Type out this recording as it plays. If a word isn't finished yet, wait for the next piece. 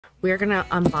we're gonna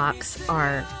unbox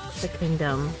our the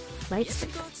KingDom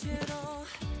Lightstick.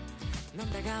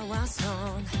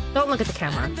 Don't look at the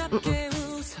camera.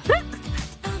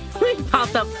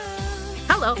 Popped up.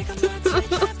 Hello.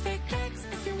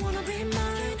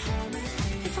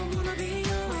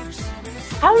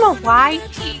 I don't know why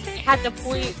he had to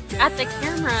point at the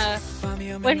camera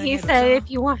when he said, "If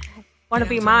you want to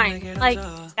be mine." Like,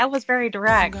 that was very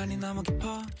direct.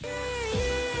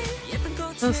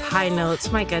 Those high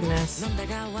notes, my goodness.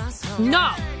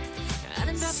 No!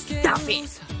 Stop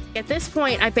it! At this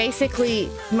point, I basically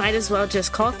might as well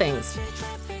just call things.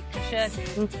 You should.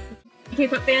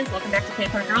 K-pop fans, welcome back to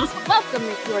K-CordGirls. Welcome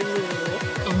if you're new.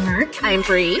 I'm Mark. I'm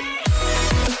Bree.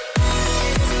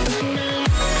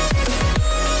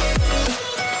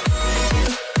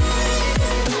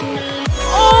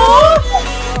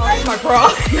 Oh my bra.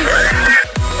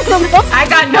 I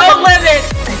got no limit.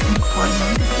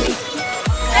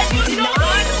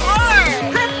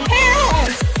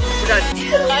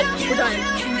 We're done.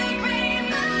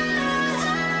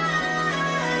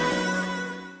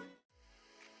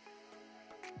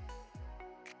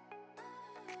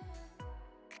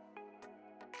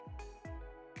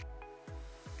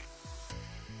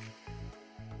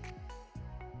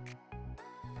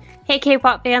 Hey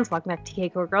K-pop fans, welcome back to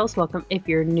K-CordGirls. Welcome if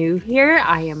you're new here.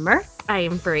 I am Mer. I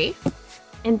am Bree.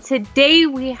 And today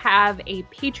we have a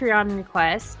Patreon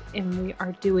request, and we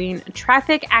are doing a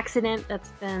Traffic Accident that's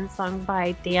been sung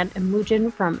by Dann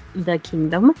Mujin from the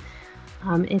KingDom.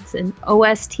 It's an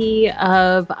OST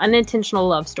of Unintentional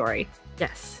Love Story.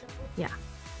 Yes. Yeah.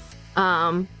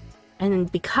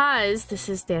 And because this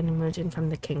is Dann Mujin from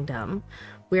the KingDom,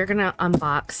 we're gonna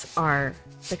unbox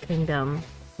the KingDom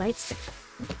Lightstick.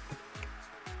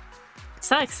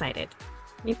 So excited.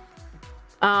 Yep.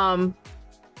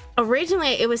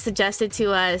 Originally it was suggested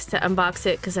to us to unbox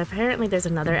it because apparently there's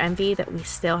another MV that we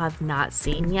still have not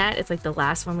seen yet. It's like the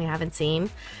last one we haven't seen,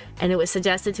 and it was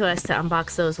suggested to us to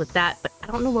unbox those with that, but I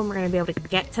don't know when we're going to be able to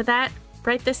get to that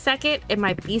right this second. It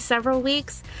might be several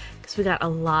weeks because we got a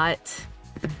lot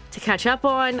to catch up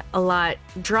on, a lot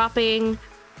dropping,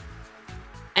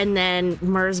 and then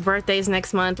Mer's birthday's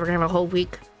next month. We're gonna have a whole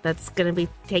week that's gonna be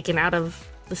taken out of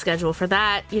the schedule for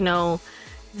that, you know.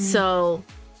 So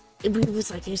we was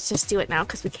like, let's just do it now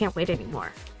because we can't wait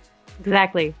anymore.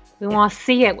 Exactly. We want to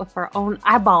see it with our own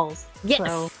eyeballs. Yes.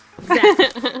 So.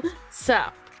 Exactly. So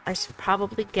I should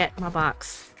probably get my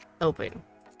box open.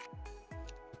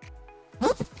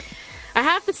 I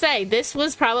have to say, this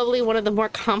was probably one of the more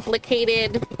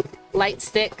complicated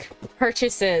Lightstick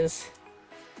purchases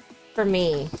for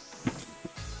me.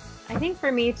 I think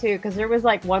for me too, because there was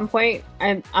like one point,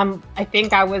 I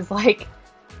think I was like,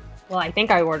 well, I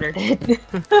think I ordered it.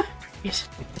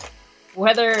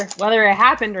 Whether it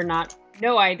happened or not,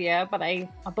 no idea. But I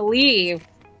believe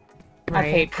I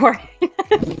paid for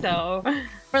it. So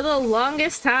for the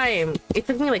longest time, it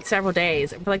took me like several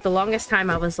days. For like the longest time,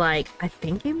 I was like, I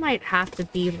think you might have to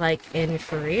be like in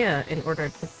Korea in order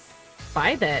to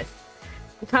buy this.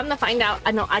 And come to find out,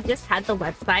 I know I just had the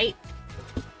website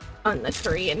on the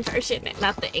Korean version and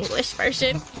not the English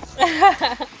version.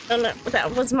 I don't know,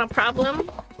 that was my problem.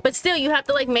 But still, you have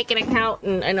to like make an account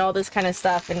and all this kind of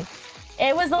stuff, and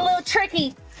it was a little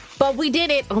tricky, but we did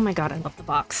it. Oh my god, I love the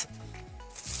box.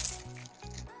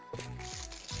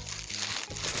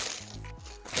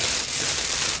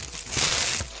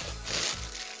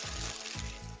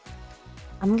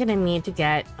 I'm gonna need to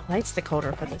get a Lightstick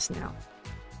holder for this now.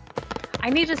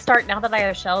 I need to start, now that I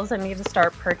have shelves, I need to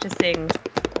start purchasing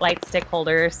Lightstick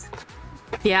holders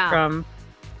from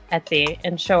Etsy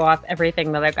and show off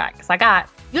everything that I've got. Because you got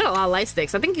a lot of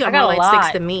Lightsticks. I think you got more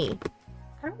Lightsticks than me.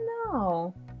 I don't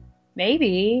know.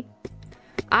 Maybe.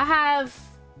 I have...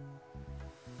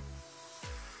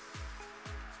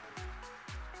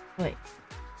 Wait.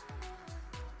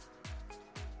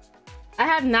 I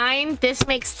have 9. This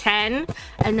makes 10.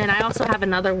 And then I also have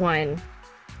another one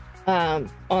on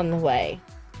the way.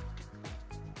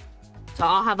 So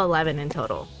I'll have 11 in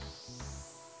total.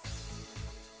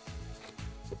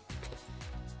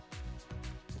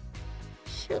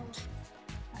 Shoot.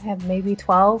 I have maybe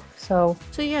 12, so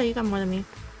yeah, you got more than me.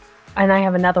 And I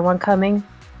have another one coming.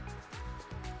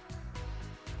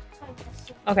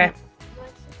 Okay.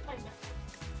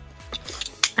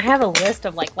 I have a list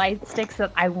of like Lightsticks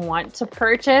that I want to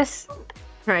purchase.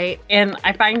 Right. And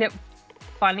I find it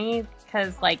funny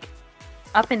because like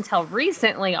up until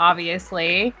recently,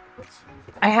 obviously,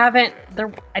 I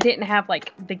didn't have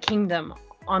like the KingDom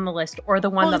on the list, or the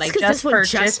one that I just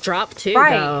purchased. Just dropped too,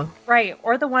 right, though. Right,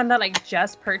 or the one that I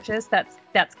just purchased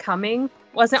that's coming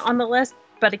wasn't on the list.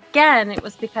 But again, it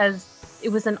was because it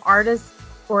was an artist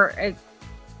or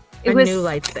It was new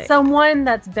Lightstick. Someone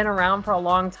that's been around for a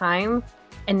long time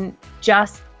and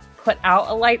just put out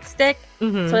a Lightstick.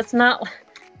 So it's not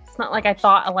like I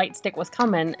thought a Lightstick was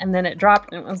coming and then it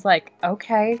dropped and it was like,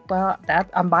 okay, well,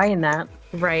 I'm buying that.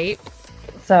 Right.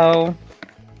 So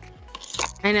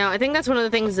I know. I think that's one of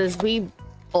the things is we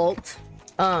ult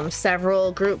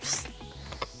several groups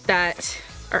that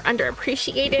are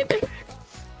underappreciated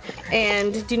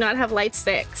and do not have light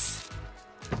sticks.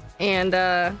 And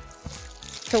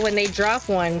so when they drop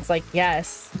one, it's like,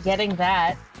 yes, getting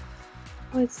that.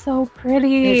 Oh, it's so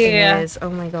pretty. It is. Oh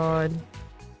my god.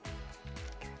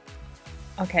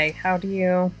 Okay, how do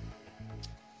you...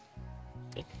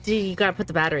 You gotta put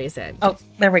the batteries in. Oh,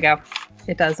 there we go.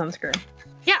 It does unscrew.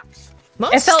 Yeah.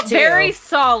 It felt very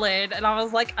solid, and I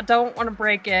was like, I don't want to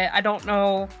break it. I don't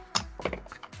know.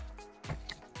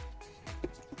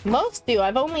 Most do.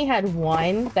 I've only had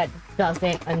one that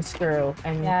doesn't unscrew.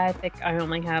 And yeah, I think I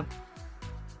only have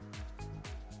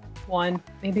one,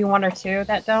 maybe one or two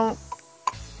that don't.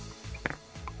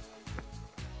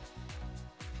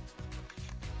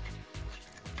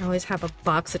 I always have a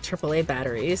box of AAA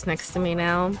batteries next to me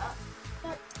now. Here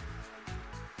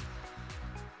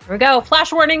we go.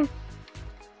 Flash warning.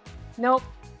 Nope.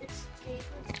 I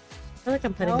feel like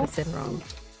I'm putting this in wrong.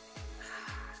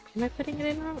 Am I putting it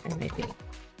in wrong? Or maybe.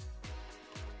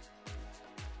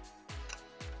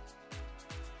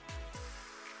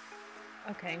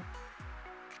 Okay.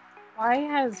 Why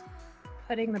has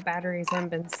putting the batteries in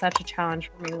been such a challenge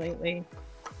for me lately?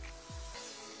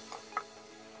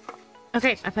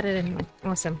 Okay, I put it in.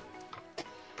 Awesome.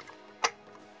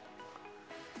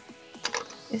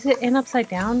 Is it in upside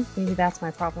down? Maybe that's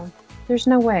my problem. There's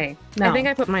no way. No. I think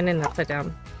I put mine in upside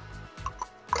down.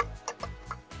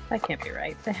 That can't be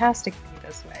right. It has to be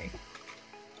this way.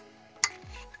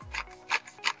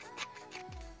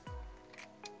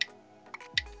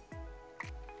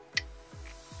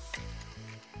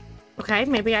 Okay,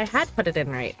 maybe I had put it in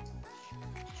right.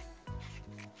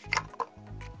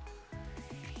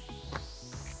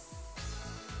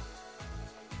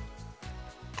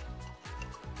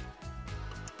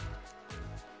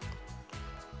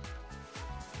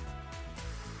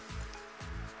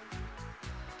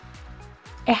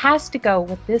 It has to go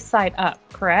with this side up,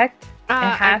 correct? It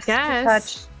has to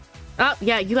touch. Oh,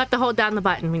 yeah, you have to hold down the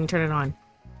button when you turn it on.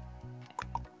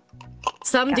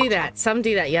 Some do that. Some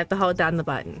do that. You have to hold down the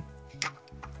button.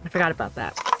 I forgot about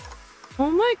that. Oh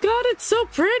my god, it's so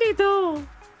pretty though.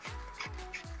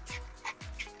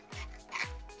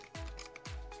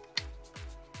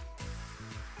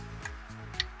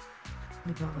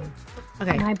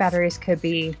 Okay. My batteries could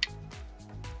be...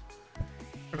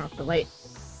 Turn off the light.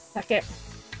 Second.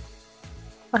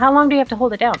 Well, how long do you have to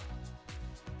hold it down?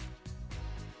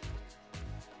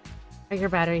 Are your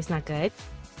batteries not good?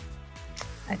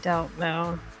 I don't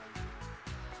know.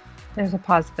 There's a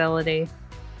possibility.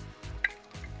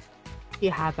 Do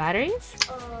you have batteries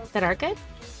that are good?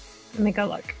 Let me go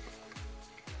look.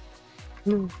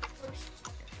 Mm.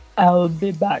 I'll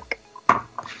be back.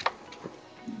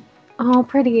 Oh,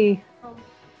 pretty.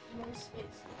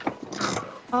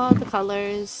 All the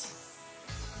colors.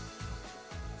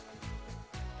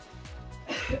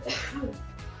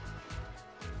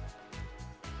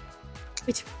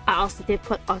 Which I also did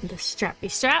put on the strappy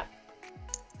strap.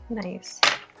 Nice.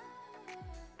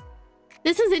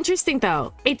 This is interesting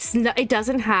though. It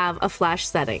doesn't have a flash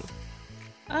setting.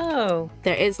 Oh.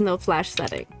 There is no flash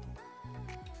setting.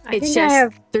 It's I just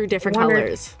have through different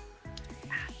colors.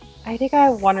 I think I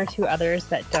have one or two others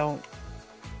that don't.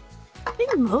 I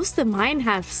think most of mine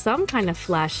have some kind of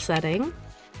flash setting.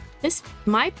 This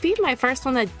might be my first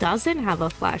one that doesn't have a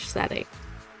flash setting.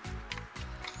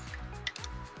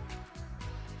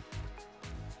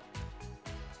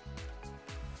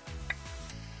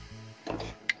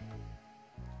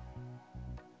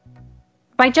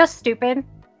 Am I just stupid?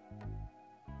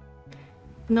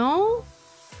 No?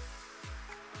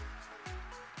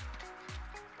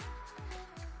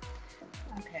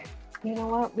 Okay. You know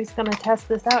what? We're just gonna test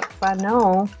this out because I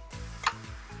know.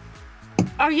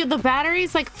 Are the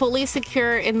batteries like fully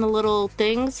secure in the little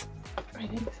things? I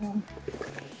think so.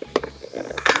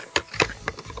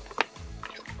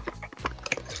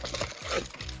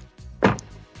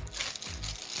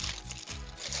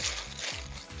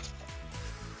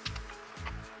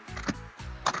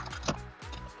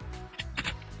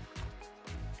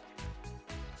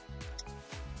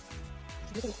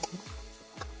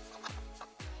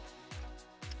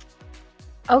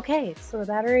 Okay, so the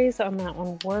batteries on that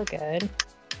one were good.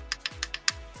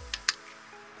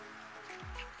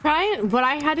 What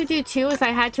I had to do too is I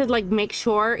had to like make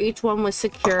sure each one was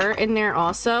secure in there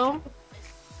also.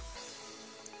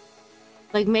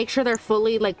 Like, make sure they're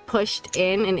fully, like, pushed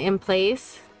in and in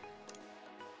place.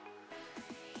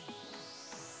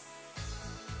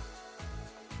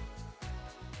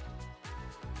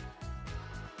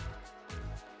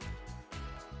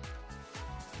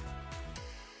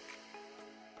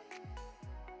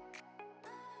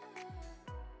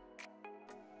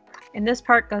 And this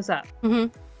part goes up.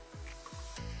 Mm-hmm.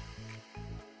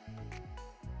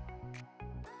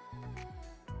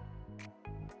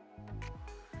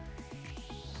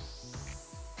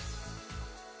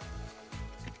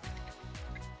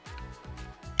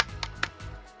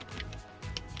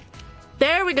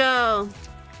 There we go.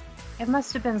 It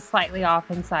must have been slightly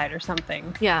off inside or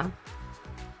something. Yeah.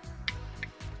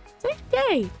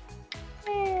 Yay.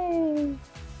 Yay.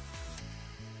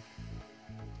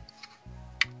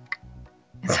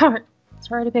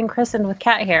 It's already been christened with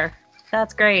cat hair.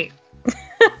 That's great.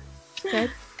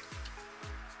 Good.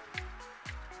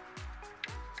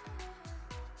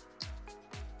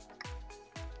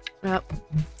 Yep.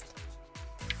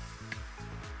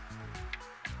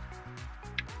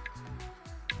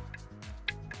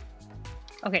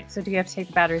 Okay, so do you have to take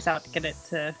the batteries out to get it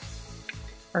to,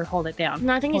 or hold it down?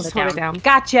 No, I think you just hold it down.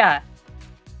 Gotcha.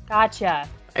 Gotcha.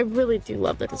 I really do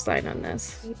love the design on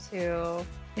this. Me too.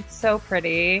 It's so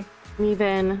pretty.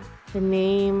 Even the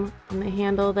name on the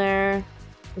handle there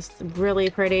is really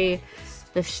pretty.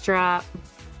 The strap.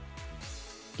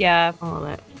 Yeah. All of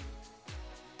it.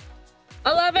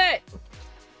 I love it!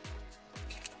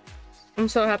 I'm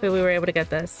so happy we were able to get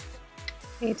this.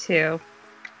 Me too.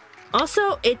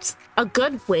 Also, it's a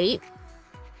good weight.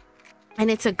 And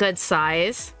it's a good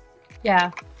size.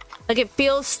 Yeah. Like, it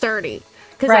feels sturdy.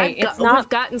 Because right. We've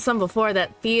gotten some before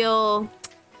that feel...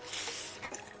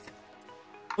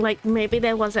 like maybe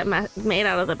they wasn't made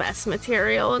out of the best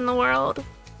material in the world.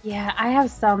 Yeah, I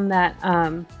have some that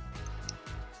I'm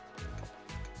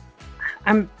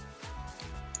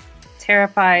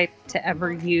terrified to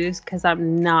ever use because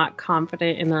I'm not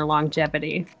confident in their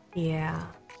longevity. Yeah.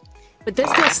 But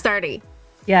this feels sturdy.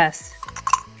 Yes.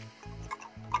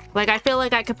 Like, I feel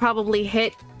like I could probably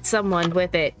hit someone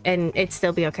with it and it'd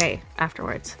still be okay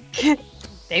afterwards.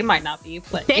 They might not be,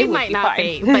 but they might not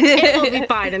be, but it will be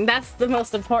fine, and that's the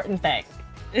most important thing.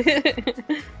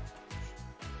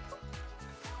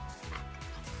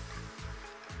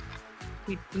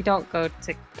 we don't go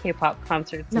to K-pop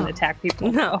concerts and attack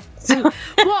people. No. Well,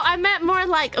 I meant more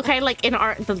like, okay, like in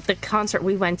the concert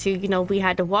we went to, you know, we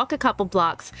had to walk a couple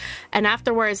blocks, and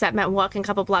afterwards that meant walking a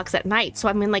couple blocks at night. So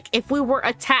I mean, like, if we were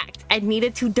attacked and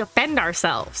needed to defend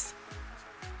ourselves,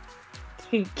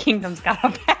 KingDom's got a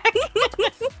back.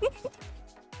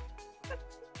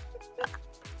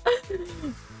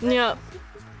 Yep.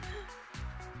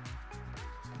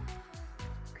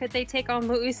 Could they take on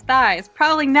Louis' thighs?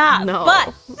 Probably not. No.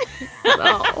 But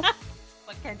No.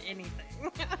 What can anything?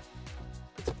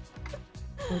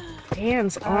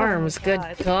 Dan's arms, good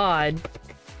God.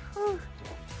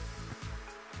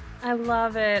 I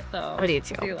love it though. I do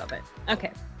too. I do love it.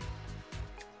 Okay.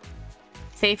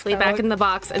 Safely back in the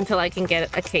box until I can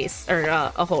get a case or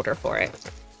a holder for it.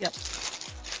 Yep.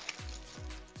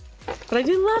 But I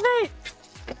do love it.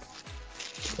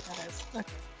 That is. Okay.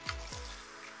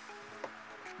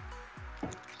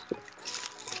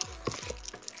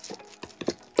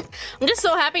 I'm just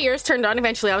so happy yours turned on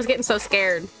eventually. I was getting so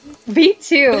scared. Me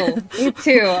too. Me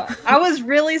too. I was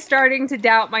really starting to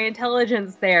doubt my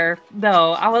intelligence there,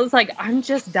 though. I was like, I'm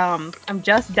just dumb. I'm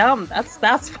just dumb.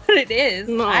 That's what it is.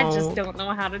 No. I just don't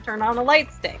know how to turn on a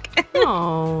light stick.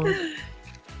 Oh.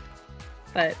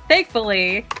 But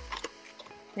thankfully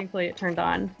it turned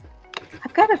on.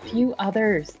 I've got a few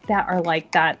others that are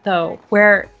like that, though,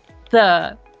 where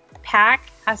the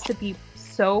pack has to be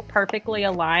so perfectly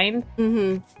aligned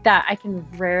that I can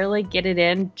rarely get it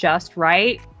in just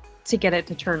right to get it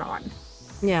to turn on.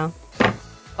 Yeah.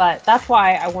 But that's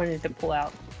why I wanted to pull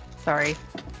out. Sorry,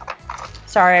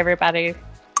 everybody.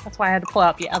 That's why I had to pull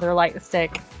out the other light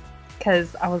stick,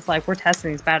 because I was like, we're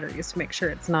testing these batteries to make sure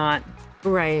it's not.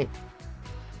 Right.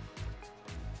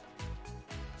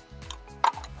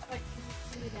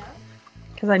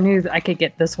 Because I knew that I could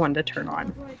get this one to turn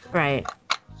on. Right.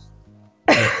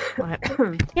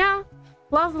 Yeah.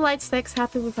 Love the light sticks.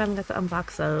 Happy we finally got to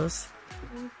unbox those.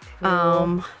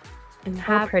 And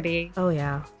so pretty. Oh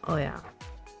yeah. Oh yeah.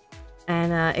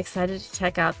 And excited to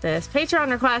check out this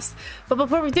Patreon request. But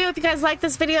before we do, if you guys like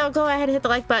this video, go ahead and hit the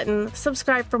like button,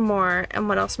 subscribe for more, and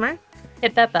what else, Mer?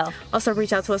 Hit that bell. Also,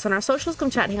 reach out to us on our socials. Come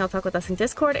chat, hang out, talk with us in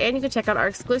Discord, and you can check out our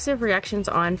exclusive reactions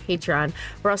on Patreon.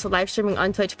 We're also live streaming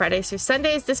on Twitch Fridays through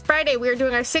Sundays. This Friday, we are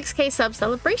doing our 6K sub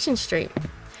celebration stream.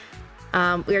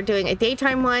 We are doing a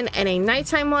daytime one and a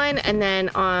nighttime one, and then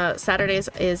Saturdays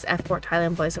is F4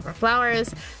 Thailand Voice Over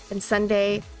Flowers, and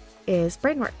Sunday is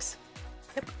Brainworks.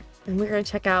 Yep. And we're gonna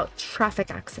check out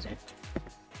Traffic Accident.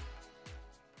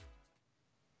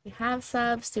 We have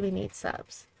subs. Do we need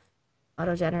subs?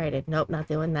 Auto-generated. Nope, not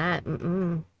doing that.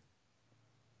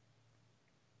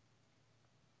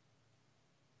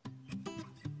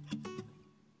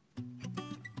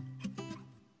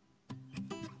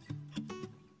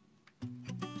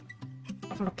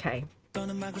 Okay.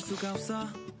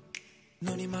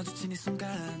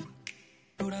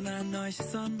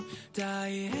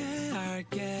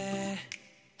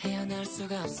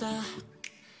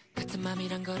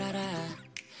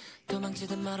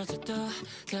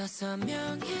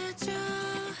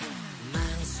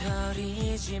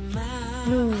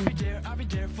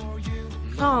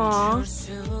 Aww.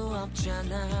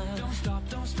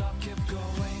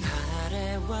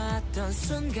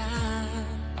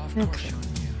 Okay.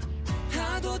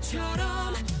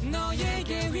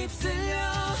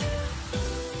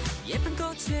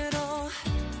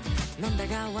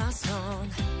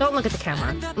 Don't look at the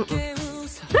camera.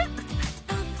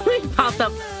 Popped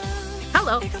up.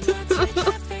 Hello.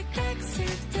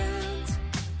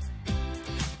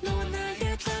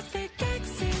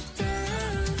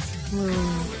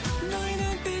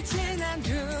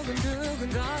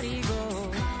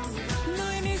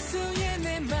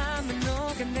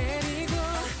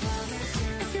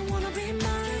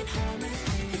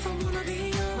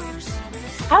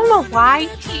 I don't know why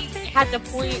he had to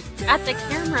point at the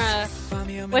camera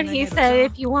when he said,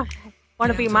 "If you want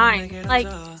to be mine." Like,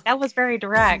 that was very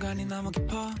direct.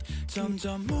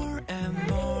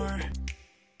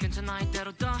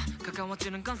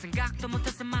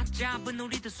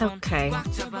 Okay.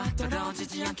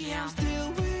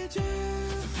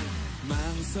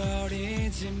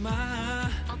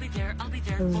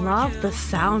 Love the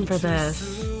sound for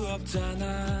this.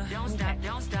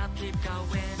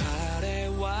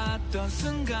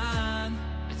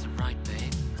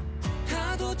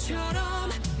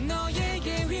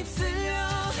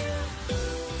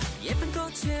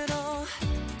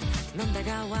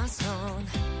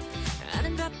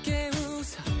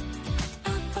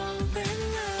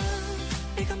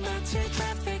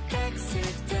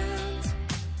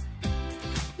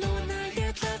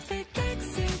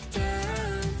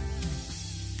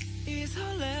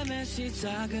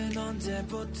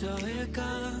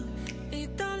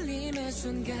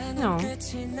 No.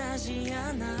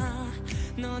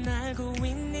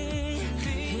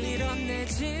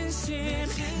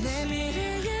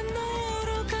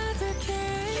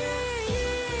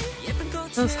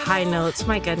 Those high notes,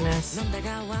 my goodness.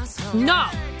 No!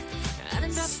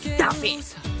 Stop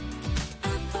it!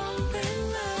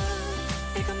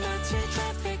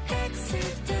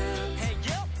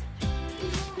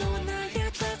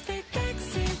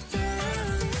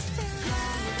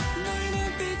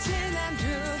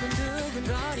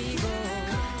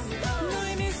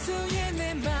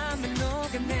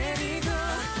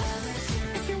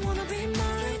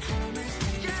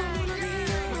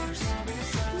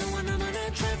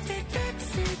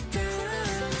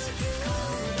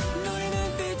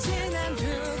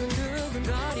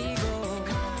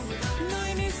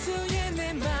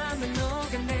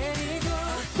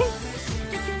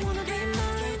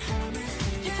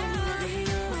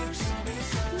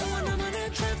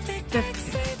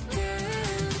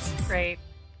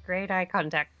 Great eye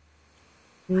contact.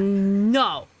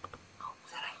 No.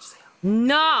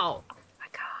 No. Oh my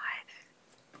God.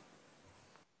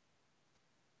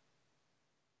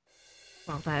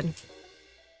 Well then.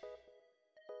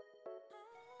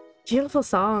 Beautiful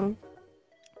song.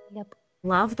 Yep.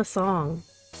 Love the song.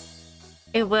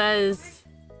 It was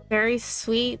very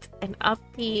sweet and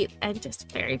upbeat and just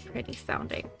very pretty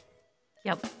sounding.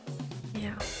 Yep.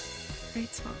 Yeah.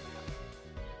 Great song.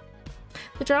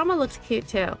 The drama looks cute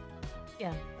too.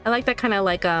 Yeah. I like that kind of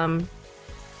like I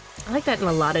like that in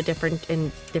a lot of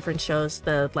different shows,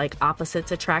 the like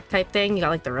opposites attract type thing. You got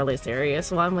like the really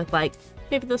serious one with like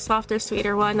maybe the softer,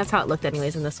 sweeter one. That's how it looked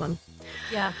anyways in this one.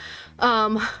 Yeah.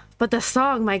 But the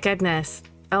song, my goodness.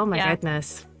 Oh my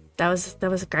goodness. That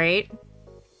was great.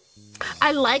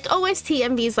 I like OST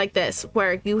MVs like this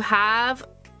where you have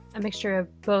a mixture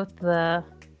of both the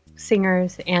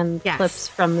singers and yes. clips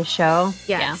from the show.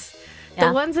 Yes. Yeah.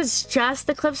 The ones that's just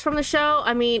the clips from the show,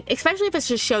 I mean, especially if it's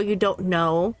just a show you don't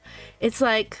know, it's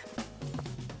like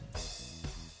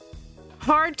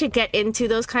hard to get into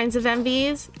those kinds of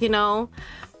MVs, you know?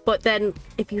 But then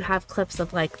if you have clips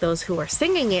of like those who are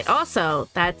singing it also,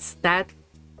 that's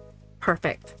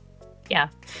perfect. Yeah.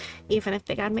 Even if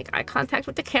they gotta make eye contact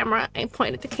with the camera and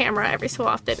point at the camera every so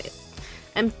often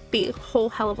and be a whole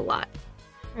hell of a lot.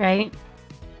 Right?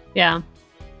 Yeah.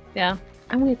 Yeah.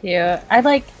 I'm with you. I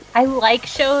like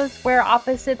shows where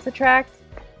opposites attract.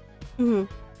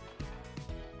 Mm-hmm.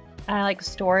 I like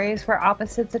stories where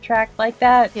opposites attract like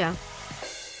that. Yeah.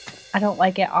 I don't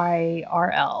like it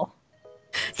IRL.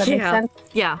 Does that make sense?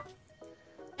 Yeah.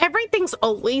 Everything's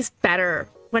always better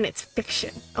when it's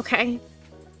fiction, okay?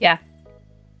 Yeah.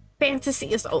 Fantasy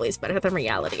is always better than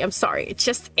reality. I'm sorry. It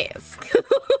just is.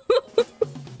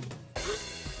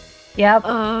 Yep.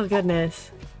 Oh,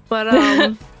 goodness.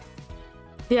 But,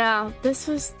 yeah, this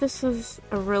was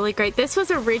a really great... This was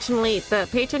originally... The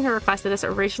patron who requested this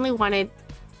originally wanted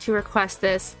to request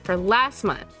this for last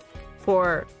month.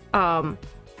 For,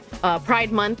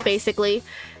 Pride Month, basically.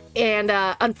 And,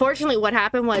 unfortunately, what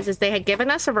happened was they had given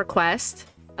us a request...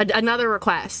 Another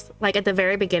request, like, at the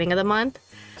very beginning of the month.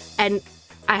 And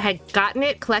I had gotten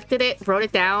it, collected it, wrote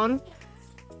it down.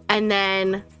 And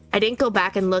then... I didn't go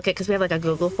back and look at, because we have like a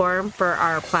Google form for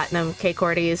our platinum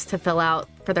K-CordGirls to fill out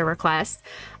for their request.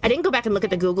 I didn't go back and look at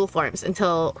the Google forms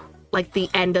until like the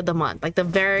end of the month, like the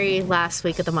very last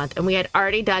week of the month. And we had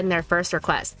already done their first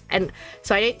request. And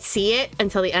so I didn't see it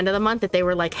until the end of the month that they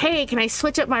were like, hey, can I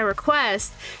switch up my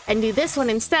request and do this one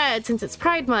instead since it's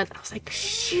Pride Month? I was like,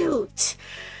 shoot.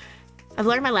 I've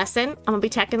learned my lesson. I'm gonna be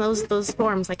checking those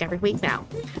forms like every week now.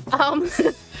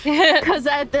 Because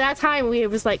at that time we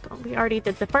was like, oh, we already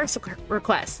did the first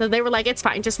request, so they were like, it's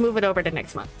fine, just move it over to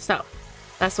next month. So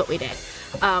that's what we did.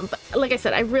 But like I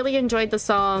said, I really enjoyed the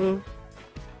song.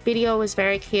 Video was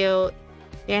very cute.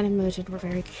 Dan and Mujin were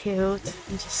very cute.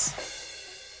 And just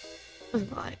it was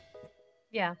a lot.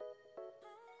 Yeah.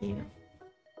 Yeah.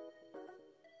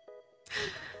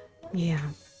 Yeah.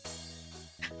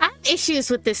 I have issues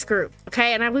with this group,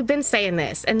 okay? And we've been saying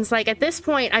this. And it's like, at this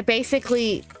point, I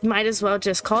basically might as well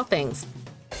just call things.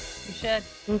 You should.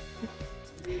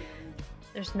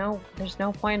 There's no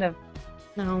point of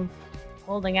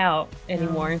holding out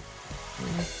anymore. No.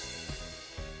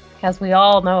 Because we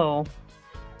all know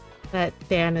that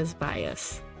Dan is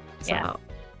biased. So,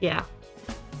 yeah.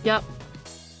 Yep.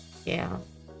 Yeah.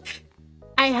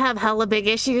 I have hella big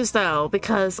issues, though,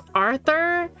 because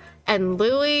Arthur... and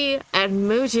Louis and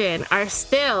Mujin are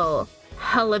still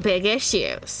hella big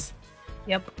issues.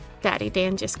 Yep. Daddy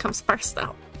Dan just comes first,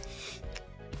 though.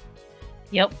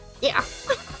 Yep. Yeah.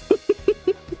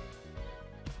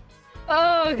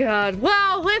 Oh, God.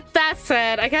 Well, with that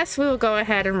said, I guess we will go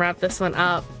ahead and wrap this one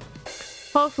up.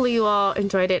 Hopefully you all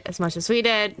enjoyed it as much as we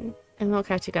did, and we'll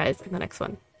catch you guys in the next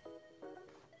one.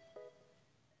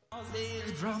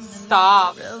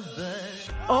 Stop.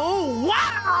 Oh,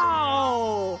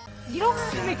 wow! You don't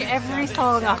have to make every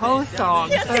song a hoe song,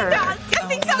 yes, sir. Yes,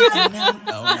 he does!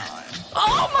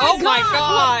 Oh my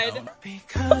god!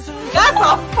 That's a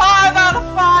 5 out of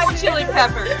 5 chili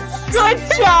peppers. Good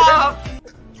job!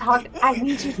 I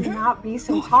need you to not be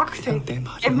so toxic.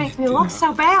 It makes me look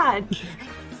so bad.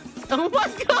 Oh my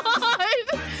god!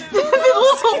 The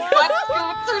little butt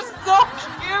scoops are so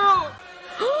cute!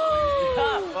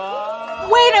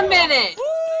 Wait a minute!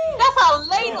 That's a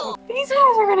ladle! These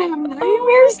guys are gonna have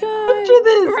nightmares after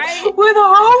this! Right? With a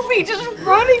homie just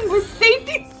running with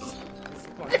safety.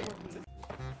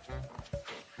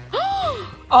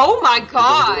 Oh my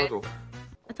god!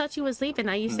 I thought you was leaving.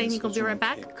 Now you saying you gonna be right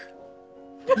back?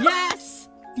 Yes!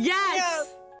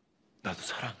 Yes! Oh my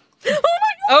god!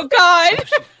 Oh god!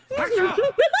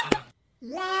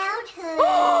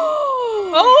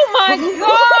 Oh my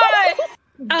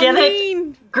god! Get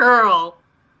it, girl.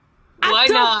 Why I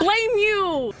don't not? blame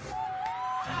you!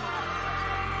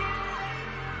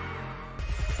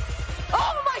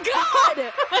 Oh my god!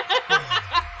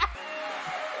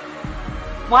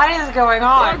 What is going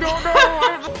on? I don't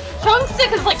know.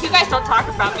 Chungstick is like, you guys don't talk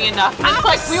about me enough. And it's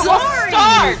like, we will sorry.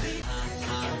 start!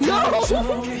 No!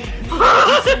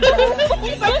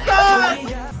 Oh my god!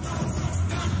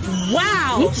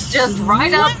 Wow! He's just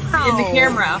right up in the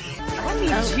camera. I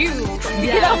need you to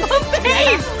get on my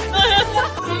face!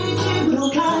 Oh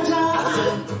my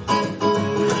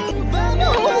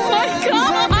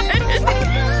god!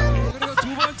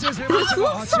 This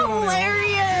looks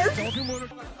hilarious!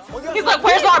 He's like,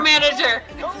 where's our manager?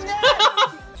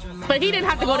 But he didn't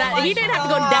have to go that. He didn't have to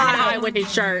go that high with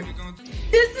his shirt.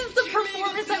 This is the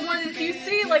performance I wanted you to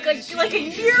see like a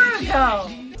year ago.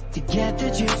 To get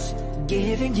the juice,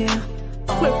 giving you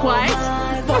Quick play.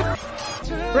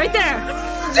 Right there.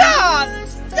 Stop!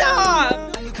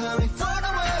 Stop!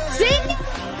 See?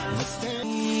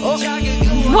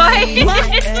 What?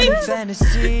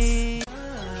 fantasy.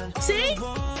 See?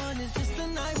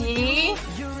 See?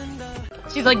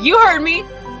 She's like, you heard me.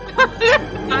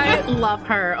 I love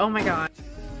her. Oh my god.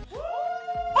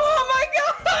 Oh my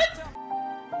god!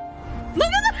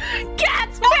 Look at the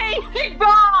cat's face!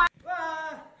 Ah.